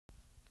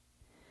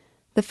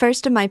The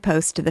first of my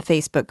posts to the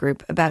Facebook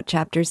group about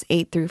chapters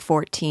 8 through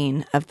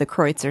 14 of the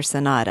Kreutzer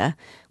Sonata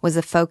was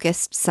a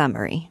focused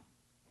summary.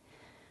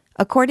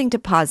 According to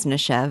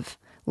Posnachiev,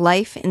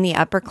 life in the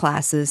upper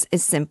classes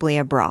is simply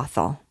a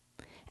brothel,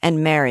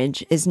 and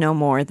marriage is no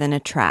more than a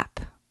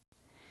trap.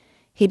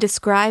 He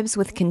describes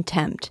with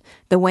contempt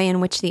the way in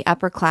which the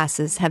upper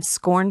classes have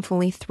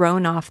scornfully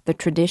thrown off the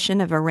tradition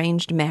of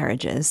arranged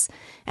marriages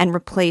and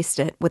replaced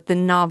it with the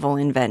novel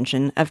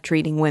invention of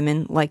treating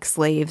women like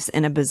slaves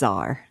in a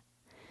bazaar.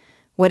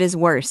 What is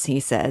worse, he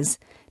says,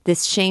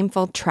 this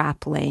shameful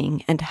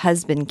trap-laying and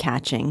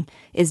husband-catching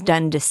is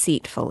done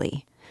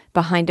deceitfully,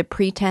 behind a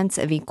pretense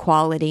of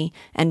equality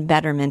and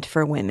betterment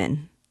for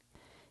women.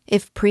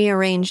 If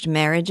prearranged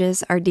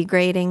marriages are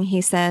degrading, he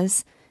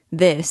says,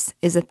 this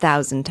is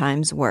 1,000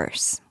 times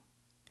worse.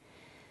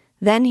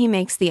 Then he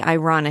makes the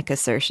ironic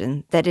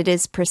assertion that it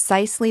is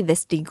precisely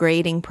this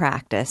degrading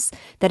practice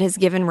that has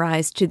given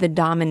rise to the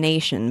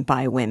domination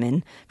by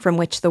women from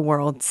which the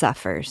world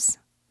suffers.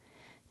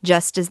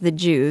 Just as the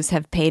Jews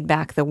have paid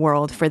back the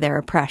world for their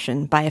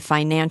oppression by a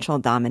financial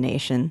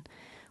domination,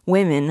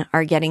 women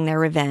are getting their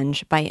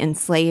revenge by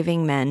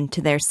enslaving men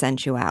to their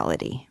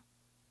sensuality.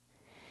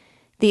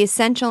 The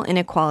essential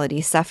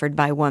inequality suffered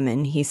by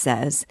woman, he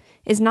says,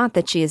 is not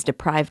that she is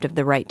deprived of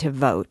the right to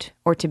vote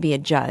or to be a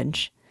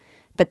judge,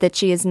 but that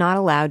she is not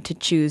allowed to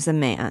choose a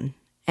man,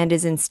 and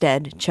is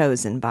instead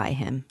chosen by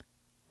him.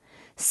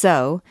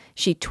 So,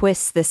 she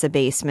twists this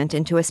abasement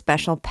into a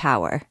special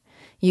power,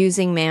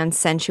 using man's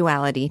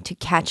sensuality to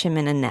catch him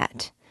in a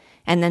net,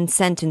 and then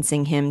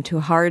sentencing him to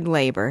hard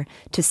labor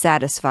to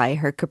satisfy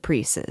her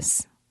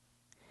caprices.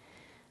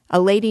 A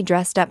lady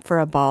dressed up for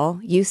a ball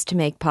used to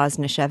make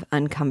Posnachiev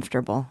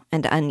uncomfortable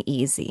and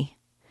uneasy.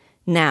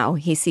 Now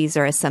he sees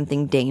her as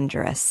something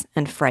dangerous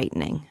and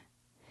frightening.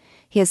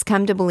 He has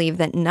come to believe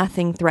that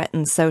nothing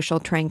threatens social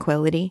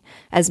tranquility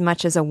as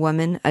much as a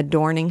woman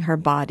adorning her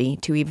body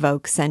to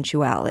evoke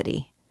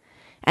sensuality,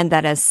 and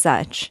that as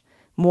such,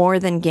 more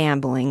than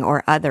gambling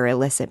or other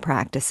illicit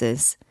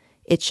practices,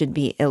 it should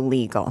be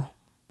illegal.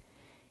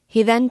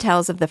 He then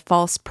tells of the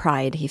false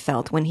pride he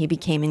felt when he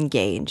became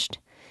engaged,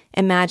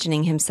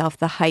 imagining himself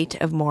the height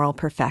of moral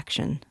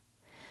perfection.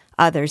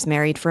 Others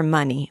married for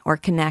money or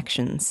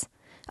connections.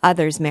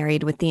 Others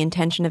married with the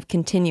intention of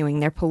continuing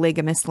their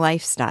polygamous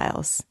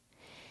lifestyles.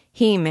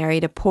 He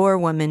married a poor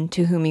woman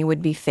to whom he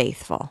would be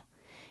faithful,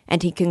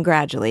 and he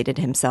congratulated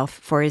himself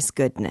for his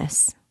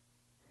goodness.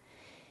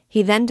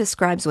 He then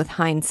describes with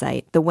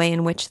hindsight the way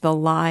in which the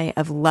lie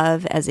of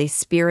love as a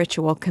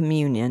spiritual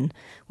communion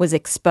was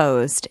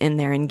exposed in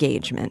their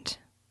engagement.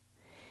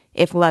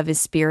 If love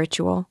is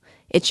spiritual,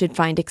 it should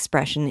find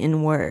expression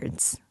in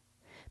words.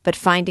 But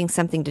finding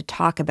something to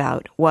talk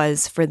about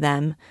was, for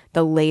them,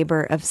 the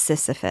labor of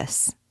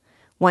Sisyphus.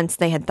 Once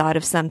they had thought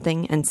of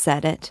something and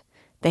said it,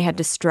 they had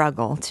to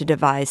struggle to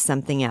devise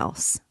something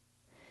else.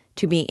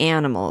 To be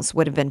animals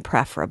would have been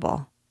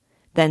preferable.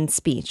 Then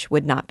speech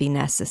would not be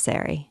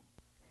necessary.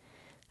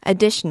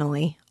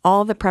 Additionally,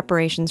 all the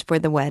preparations for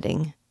the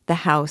wedding, the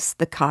house,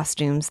 the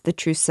costumes, the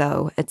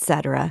trousseau,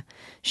 etc.,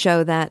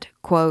 show that,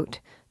 quote,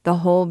 the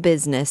whole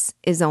business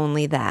is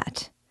only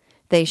that.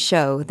 They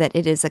show that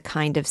it is a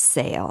kind of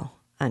sale,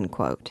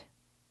 unquote.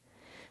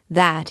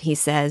 That, he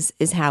says,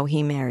 is how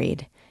he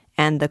married,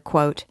 and the,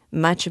 quote,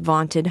 much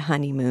vaunted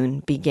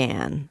honeymoon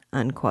began,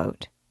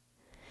 unquote.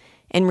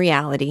 In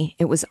reality,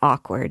 it was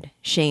awkward,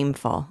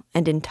 shameful,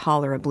 and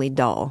intolerably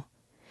dull.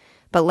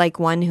 But like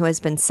one who has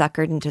been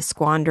suckered into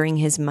squandering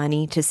his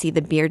money to see the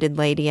bearded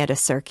lady at a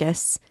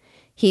circus,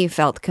 he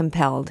felt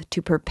compelled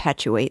to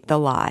perpetuate the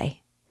lie.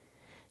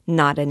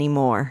 Not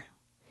anymore.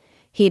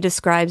 He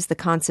describes the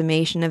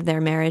consummation of their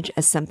marriage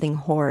as something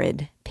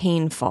horrid,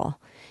 painful,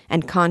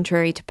 and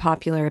contrary to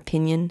popular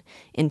opinion,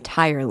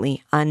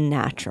 entirely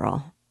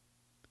unnatural.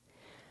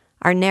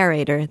 Our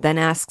narrator then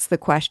asks the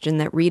question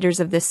that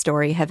readers of this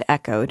story have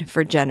echoed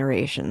for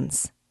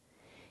generations.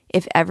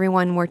 If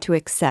everyone were to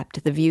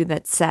accept the view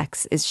that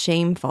sex is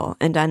shameful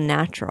and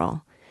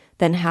unnatural,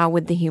 then how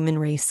would the human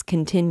race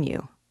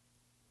continue?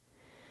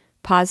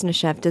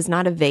 Posnachiev does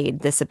not evade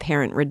this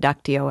apparent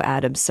reductio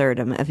ad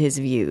absurdum of his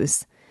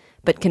views,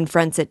 but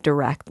confronts it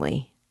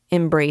directly,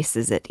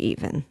 embraces it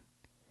even.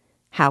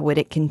 How would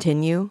it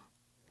continue?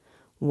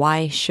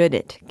 Why should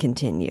it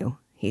continue,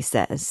 he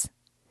says.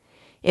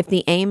 If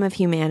the aim of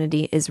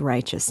humanity is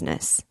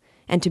righteousness,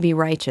 and to be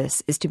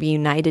righteous is to be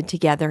united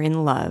together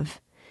in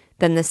love,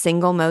 then the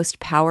single most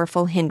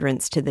powerful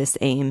hindrance to this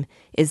aim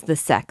is the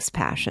sex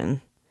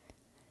passion.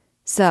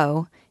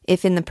 So,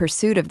 if in the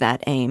pursuit of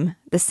that aim,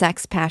 the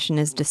sex passion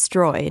is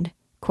destroyed,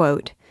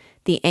 quote,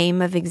 the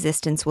aim of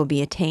existence will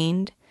be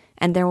attained,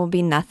 and there will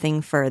be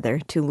nothing further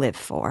to live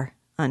for,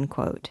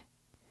 unquote.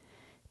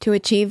 To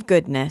achieve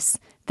goodness,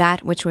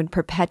 that which would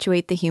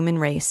perpetuate the human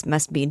race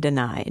must be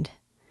denied.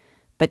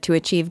 But to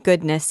achieve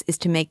goodness is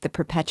to make the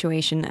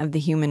perpetuation of the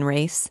human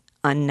race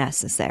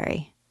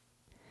unnecessary.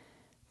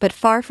 But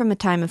far from a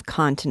time of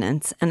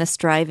continence and a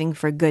striving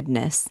for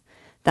goodness,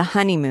 the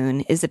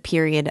honeymoon is a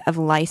period of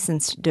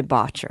licensed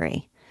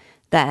debauchery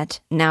that,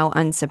 now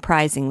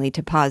unsurprisingly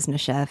to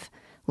Posnachiev,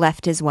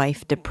 left his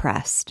wife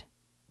depressed.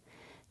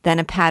 Then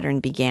a pattern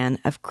began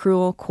of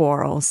cruel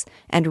quarrels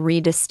and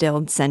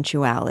redistilled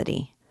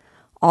sensuality,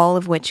 all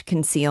of which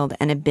concealed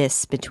an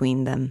abyss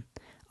between them,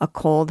 a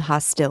cold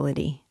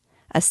hostility,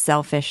 a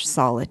selfish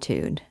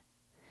solitude.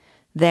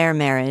 Their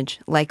marriage,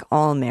 like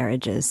all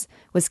marriages,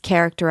 was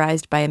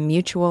characterized by a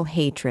mutual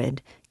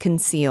hatred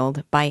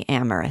concealed by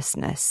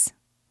amorousness.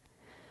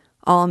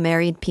 All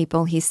married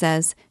people, he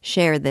says,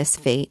 share this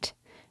fate,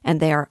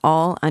 and they are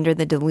all under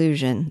the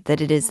delusion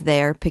that it is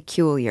their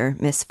peculiar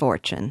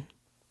misfortune.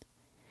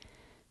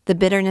 The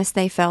bitterness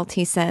they felt,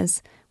 he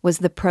says, was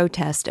the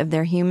protest of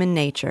their human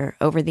nature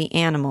over the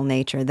animal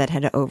nature that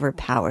had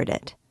overpowered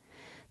it,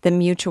 the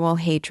mutual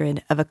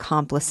hatred of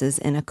accomplices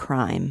in a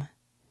crime.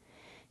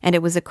 And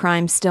it was a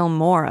crime still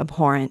more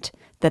abhorrent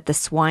that the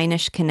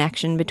swinish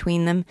connection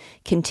between them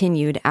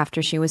continued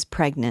after she was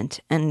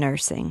pregnant and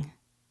nursing.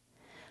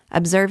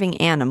 Observing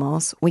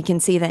animals, we can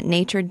see that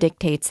nature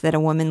dictates that a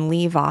woman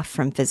leave off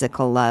from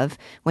physical love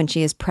when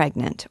she is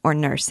pregnant or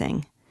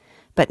nursing,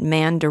 but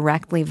man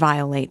directly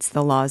violates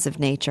the laws of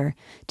nature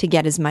to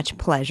get as much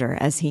pleasure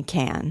as he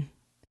can.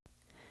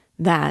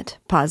 That,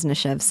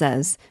 Posnashev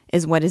says,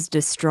 is what is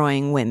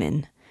destroying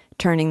women,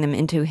 turning them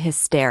into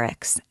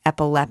hysterics,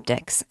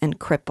 epileptics, and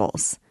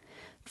cripples,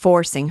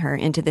 forcing her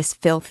into this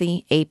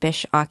filthy,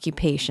 apish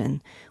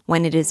occupation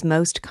when it is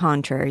most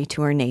contrary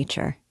to her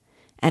nature,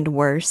 and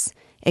worse,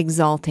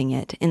 exalting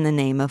it in the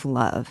name of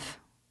love.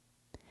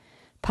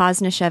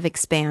 Posnashev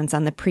expands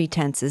on the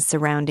pretenses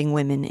surrounding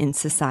women in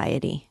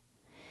society.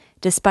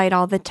 Despite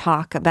all the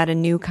talk about a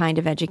new kind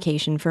of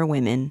education for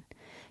women,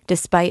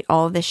 despite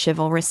all the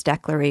chivalrous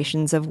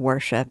declarations of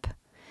worship,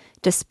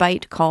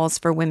 despite calls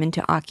for women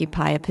to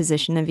occupy a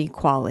position of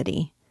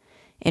equality,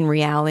 in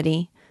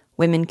reality,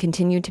 women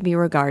continue to be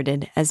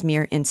regarded as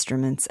mere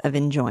instruments of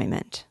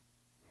enjoyment.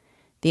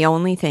 The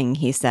only thing,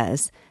 he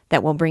says,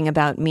 that will bring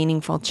about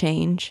meaningful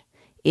change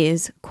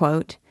is,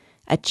 quote,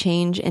 a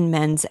change in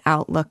men's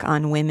outlook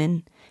on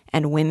women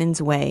and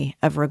women's way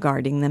of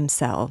regarding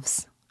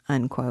themselves,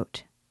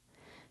 unquote.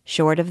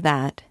 Short of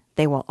that,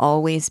 they will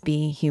always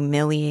be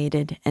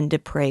humiliated and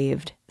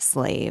depraved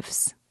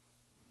slaves.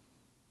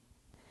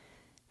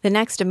 The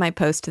next of my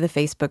posts to the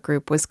Facebook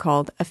group was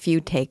called A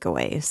Few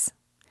Takeaways.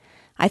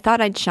 I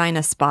thought I'd shine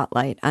a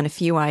spotlight on a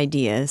few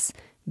ideas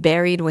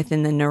buried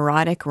within the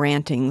neurotic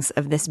rantings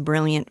of this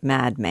brilliant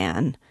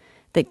madman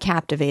that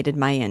captivated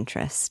my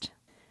interest.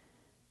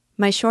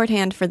 My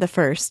shorthand for the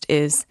first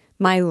is,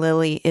 my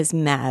Lily is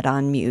mad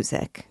on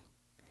music.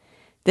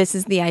 This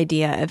is the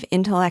idea of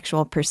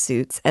intellectual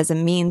pursuits as a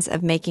means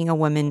of making a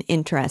woman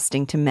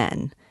interesting to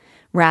men,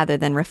 rather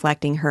than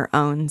reflecting her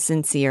own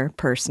sincere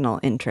personal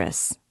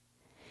interests.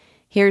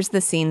 Here's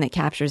the scene that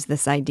captures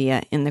this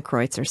idea in the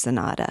Kreutzer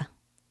Sonata.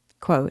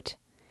 Quote,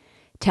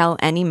 tell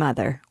any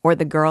mother, or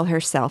the girl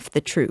herself,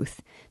 the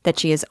truth, that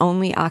she is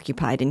only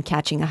occupied in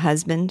catching a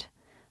husband?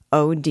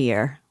 Oh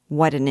dear,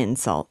 what an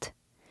insult.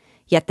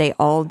 Yet they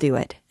all do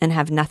it, and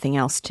have nothing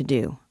else to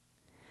do.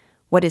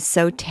 What is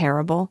so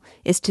terrible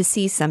is to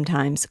see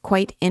sometimes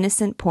quite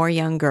innocent poor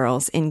young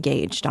girls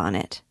engaged on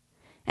it.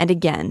 And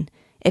again,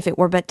 if it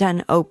were but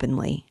done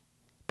openly,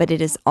 but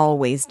it is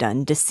always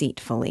done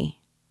deceitfully.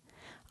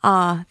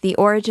 Ah, the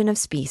origin of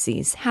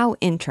species, how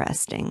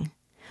interesting.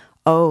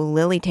 Oh,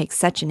 Lily takes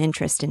such an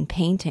interest in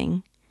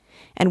painting.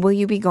 And will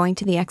you be going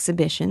to the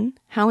exhibition?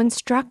 How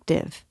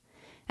instructive.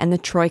 And the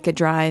troika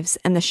drives,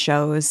 and the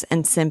shows,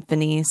 and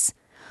symphonies.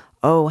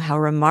 Oh, how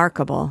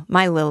remarkable.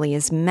 My Lily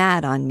is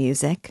mad on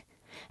music.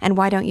 And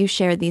why don't you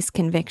share these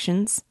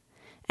convictions?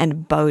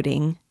 And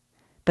boating.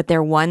 But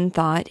their one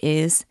thought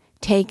is,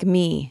 take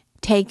me,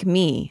 take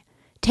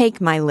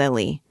my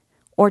Lily,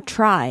 or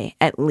try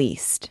at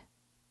least.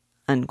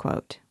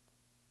 Unquote.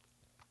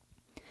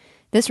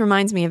 This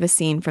reminds me of a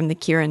scene from the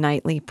Keira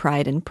Knightley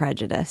Pride and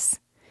Prejudice.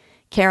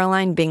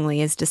 Caroline Bingley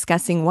is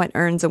discussing what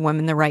earns a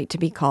woman the right to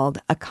be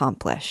called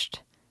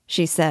accomplished.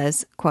 She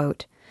says,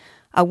 quote,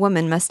 a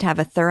woman must have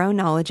a thorough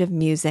knowledge of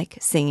music,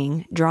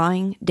 singing,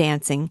 drawing,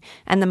 dancing,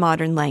 and the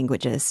modern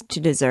languages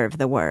to deserve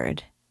the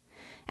word.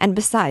 And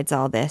besides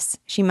all this,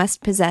 she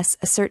must possess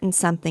a certain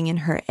something in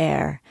her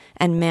air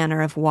and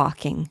manner of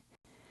walking,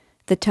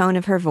 the tone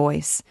of her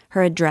voice,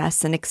 her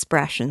address and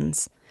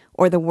expressions,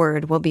 or the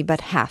word will be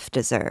but half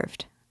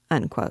deserved.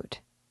 Unquote.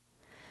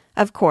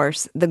 Of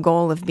course, the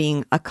goal of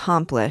being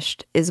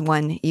accomplished is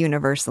one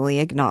universally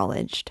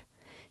acknowledged.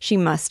 She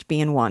must be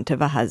in want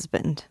of a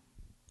husband.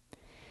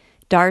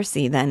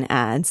 Darcy then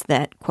adds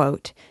that,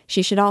 quote,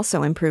 she should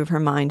also improve her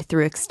mind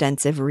through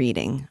extensive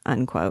reading,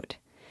 unquote,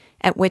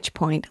 at which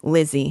point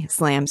Lizzie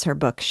slams her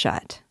book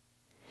shut.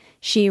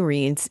 She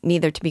reads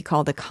neither to be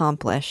called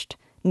accomplished,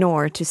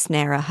 nor to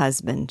snare a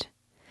husband.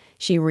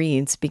 She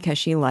reads because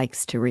she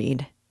likes to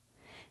read.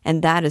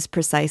 And that is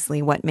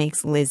precisely what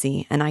makes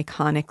Lizzie an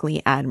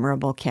iconically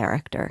admirable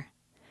character.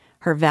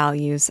 Her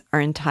values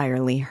are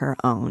entirely her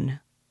own.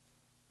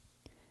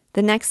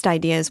 The next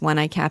idea is one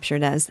I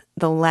captured as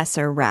the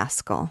lesser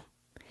rascal.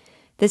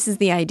 This is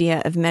the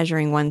idea of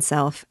measuring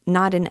oneself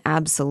not in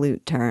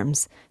absolute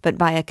terms, but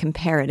by a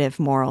comparative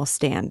moral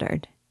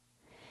standard.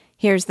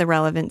 Here's the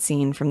relevant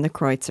scene from the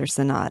Kreutzer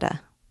Sonata.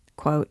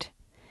 Quote,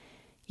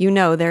 "You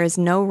know there is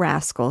no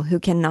rascal who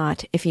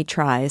cannot, if he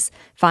tries,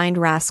 find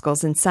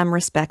rascals in some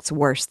respects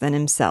worse than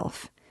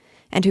himself,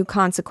 and who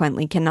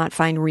consequently cannot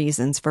find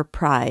reasons for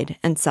pride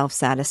and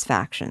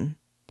self-satisfaction.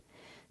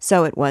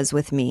 So it was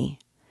with me.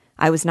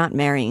 I was not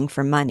marrying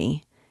for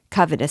money.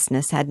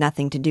 Covetousness had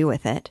nothing to do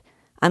with it,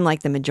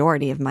 unlike the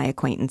majority of my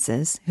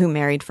acquaintances, who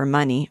married for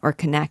money or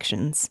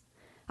connections.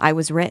 I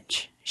was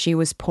rich, she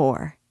was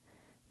poor.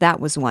 That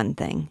was one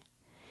thing.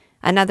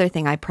 Another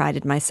thing I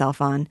prided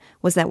myself on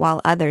was that while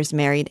others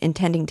married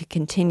intending to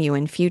continue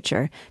in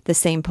future the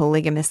same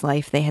polygamous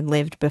life they had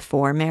lived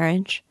before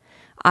marriage,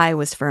 I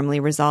was firmly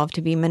resolved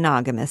to be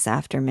monogamous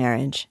after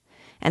marriage,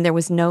 and there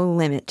was no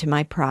limit to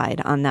my pride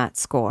on that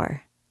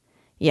score.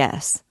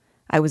 Yes,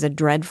 I was a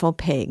dreadful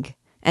pig,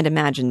 and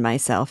imagined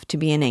myself to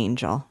be an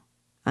angel."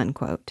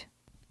 Unquote.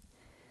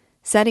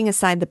 Setting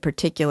aside the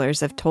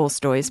particulars of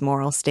Tolstoy's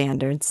moral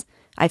standards,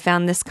 I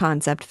found this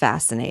concept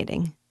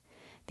fascinating.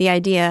 The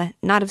idea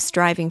not of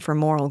striving for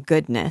moral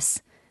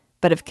goodness,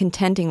 but of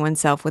contenting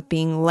oneself with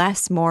being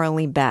less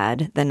morally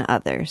bad than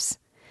others,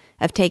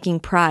 of taking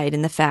pride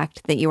in the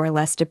fact that you are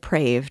less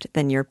depraved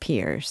than your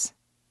peers.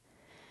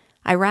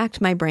 I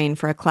racked my brain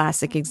for a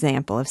classic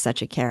example of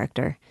such a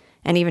character,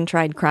 and even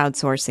tried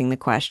crowdsourcing the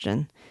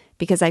question,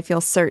 because I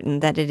feel certain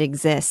that it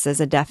exists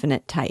as a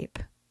definite type.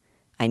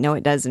 I know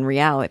it does in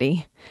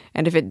reality,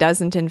 and if it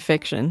doesn't in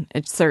fiction,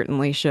 it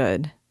certainly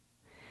should.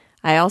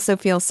 I also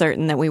feel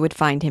certain that we would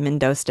find him in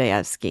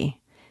Dostoevsky,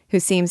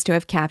 who seems to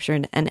have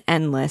captured an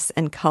endless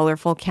and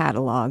colorful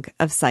catalog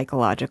of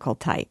psychological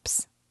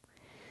types.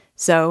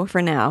 So,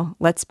 for now,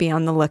 let's be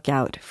on the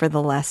lookout for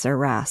the lesser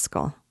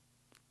rascal.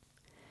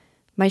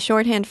 My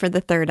shorthand for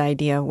the third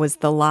idea was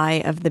the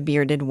lie of the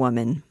bearded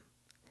woman.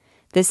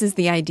 This is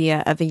the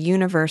idea of a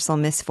universal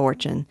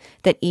misfortune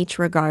that each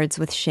regards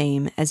with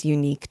shame as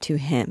unique to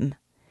him,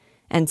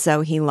 and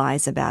so he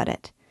lies about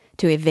it,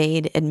 to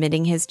evade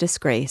admitting his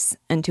disgrace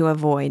and to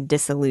avoid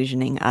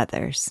disillusioning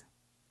others.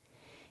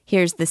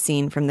 Here's the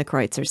scene from the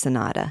Kreutzer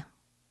Sonata.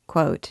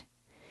 Quote,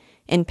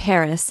 "In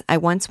Paris, I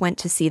once went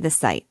to see the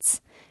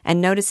sights,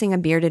 and noticing a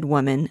bearded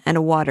woman and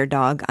a water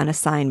dog on a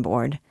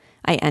signboard,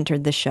 I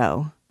entered the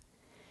show.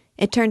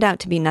 It turned out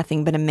to be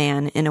nothing but a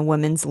man in a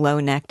woman's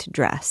low-necked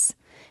dress,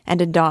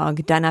 and a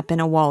dog done up in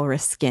a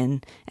walrus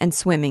skin and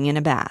swimming in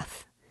a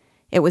bath.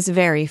 It was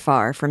very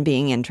far from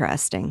being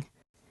interesting.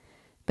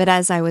 But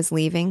as I was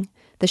leaving,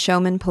 the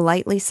showman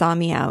politely saw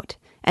me out,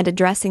 and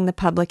addressing the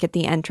public at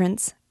the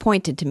entrance,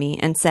 pointed to me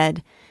and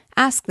said,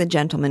 'Ask the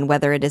gentleman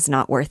whether it is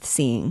not worth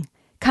seeing.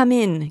 Come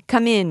in,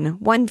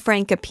 1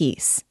 franc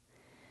apiece.'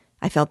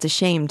 I felt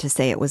ashamed to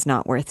say it was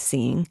not worth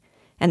seeing,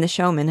 and the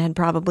showman had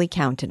probably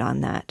counted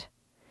on that.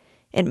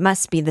 It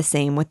must be the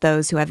same with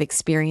those who have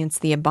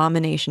experienced the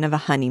abomination of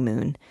a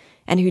honeymoon,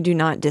 and who do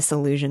not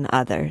disillusion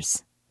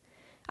others.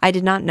 I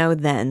did not know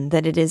then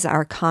that it is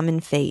our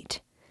common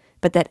fate,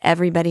 but that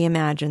everybody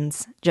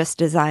imagines,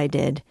 just as I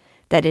did,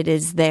 that it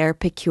is their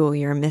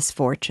peculiar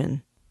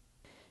misfortune.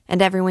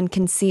 And everyone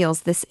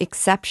conceals this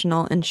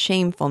exceptional and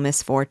shameful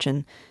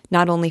misfortune,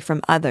 not only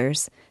from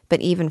others,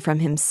 but even from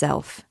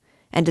himself,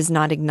 and does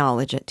not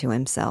acknowledge it to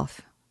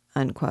himself."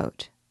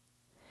 Unquote.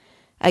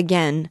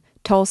 Again,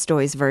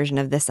 Tolstoy's version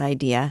of this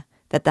idea,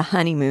 that the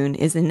honeymoon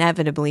is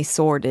inevitably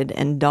sordid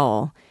and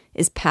dull,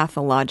 is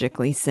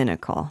pathologically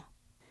cynical.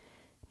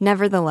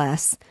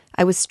 Nevertheless,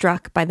 I was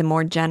struck by the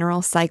more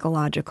general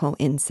psychological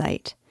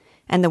insight,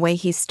 and the way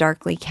he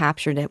starkly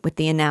captured it with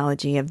the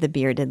analogy of the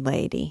bearded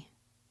lady.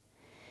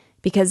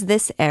 Because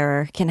this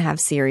error can have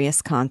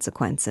serious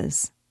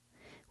consequences.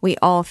 We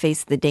all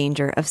face the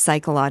danger of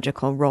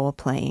psychological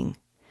role-playing,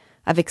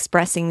 of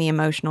expressing the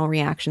emotional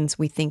reactions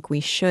we think we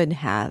should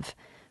have,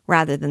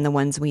 rather than the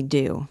ones we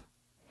do.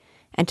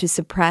 And to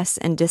suppress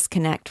and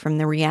disconnect from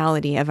the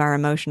reality of our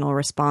emotional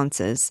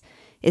responses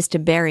is to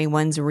bury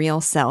one's real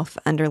self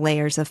under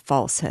layers of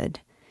falsehood,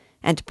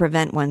 and to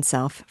prevent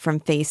oneself from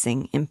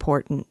facing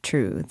important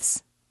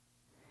truths.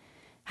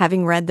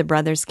 Having read the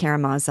brothers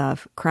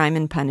Karamazov, Crime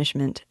and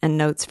Punishment, and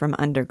Notes from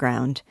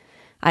Underground,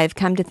 I have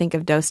come to think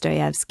of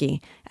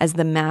Dostoevsky as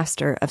the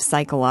master of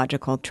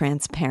psychological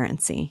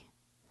transparency.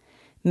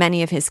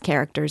 Many of his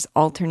characters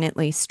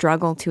alternately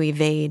struggle to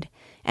evade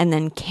and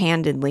then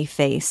candidly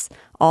face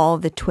all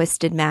the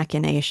twisted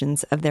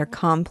machinations of their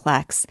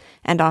complex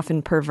and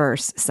often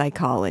perverse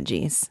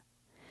psychologies.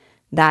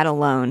 That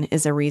alone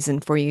is a reason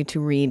for you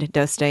to read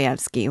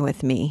Dostoevsky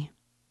with me.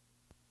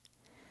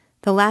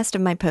 The last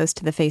of my posts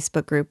to the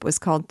Facebook group was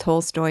called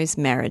Tolstoy's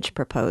Marriage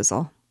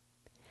Proposal.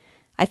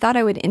 I thought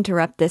I would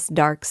interrupt this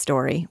dark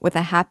story with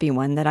a happy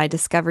one that I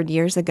discovered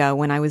years ago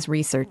when I was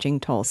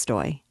researching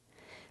Tolstoy.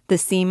 The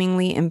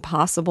seemingly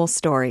impossible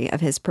story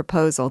of his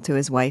proposal to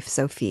his wife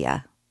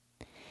Sophia.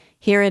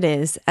 Here it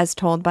is, as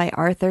told by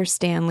Arthur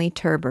Stanley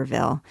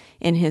Turberville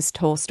in his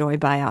Tolstoy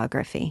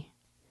biography.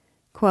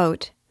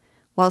 Quote,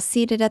 "While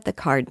seated at the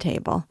card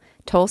table,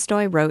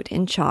 Tolstoy wrote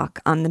in chalk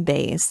on the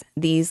baize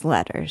these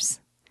letters: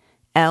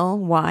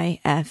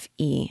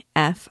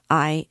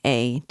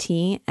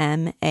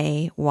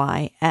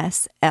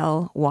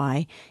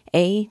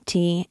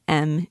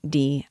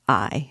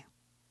 LYFEFIATMAYSLYATMDI.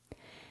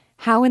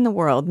 How in the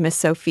world Miss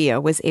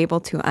Sophia was able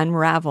to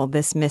unravel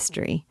this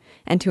mystery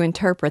and to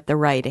interpret the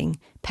writing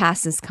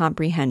passes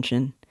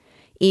comprehension,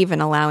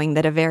 even allowing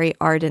that a very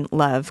ardent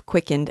love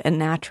quickened a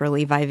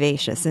naturally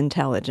vivacious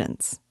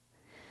intelligence.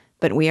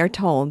 But we are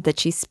told that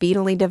she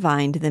speedily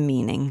divined the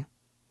meaning.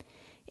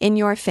 In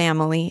your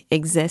family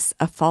exists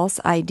a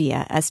false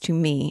idea as to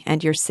me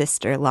and your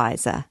sister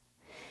Liza.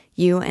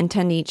 You and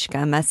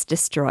Tanichka must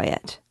destroy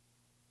it.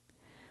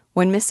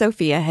 When Miss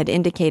Sophia had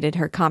indicated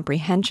her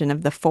comprehension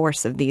of the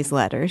force of these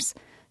letters,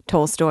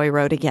 Tolstoy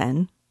wrote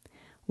again,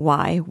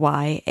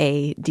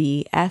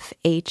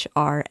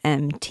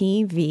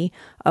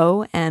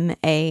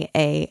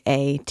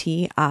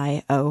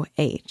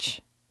 YYADFHRMTVOMAAATIOH,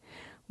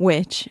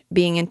 which,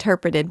 being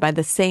interpreted by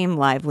the same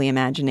lively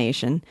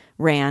imagination,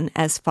 ran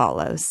as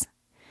follows.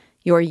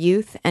 Your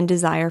youth and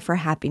desire for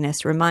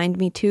happiness remind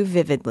me too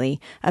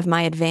vividly of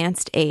my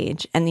advanced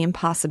age and the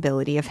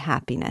impossibility of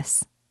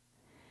happiness.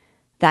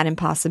 That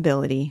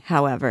impossibility,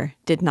 however,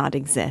 did not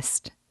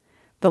exist.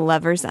 The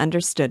lovers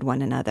understood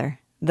one another,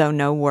 though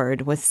no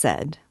word was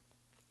said.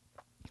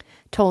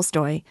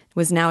 Tolstoy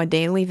was now a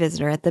daily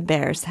visitor at the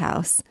Bears'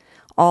 house,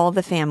 all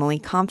the family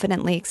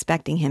confidently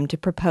expecting him to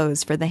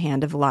propose for the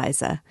hand of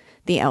Liza,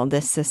 the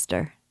eldest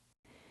sister.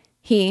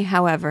 He,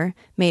 however,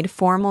 made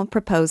formal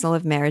proposal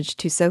of marriage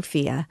to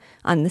Sophia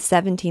on the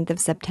 17th of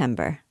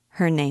September,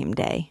 her name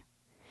day.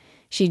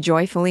 She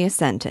joyfully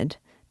assented,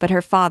 but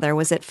her father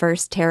was at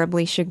first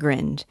terribly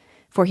chagrined,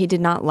 for he did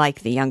not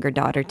like the younger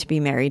daughter to be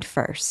married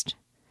first.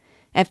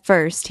 At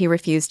first he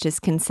refused his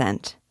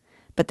consent,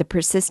 but the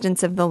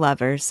persistence of the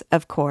lovers,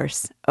 of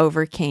course,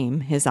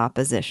 overcame his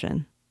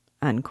opposition."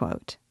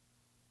 Unquote.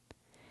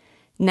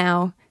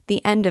 Now,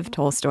 the end of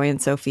Tolstoy and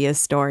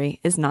Sophia's story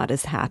is not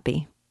as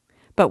happy,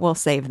 but we'll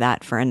save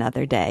that for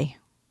another day.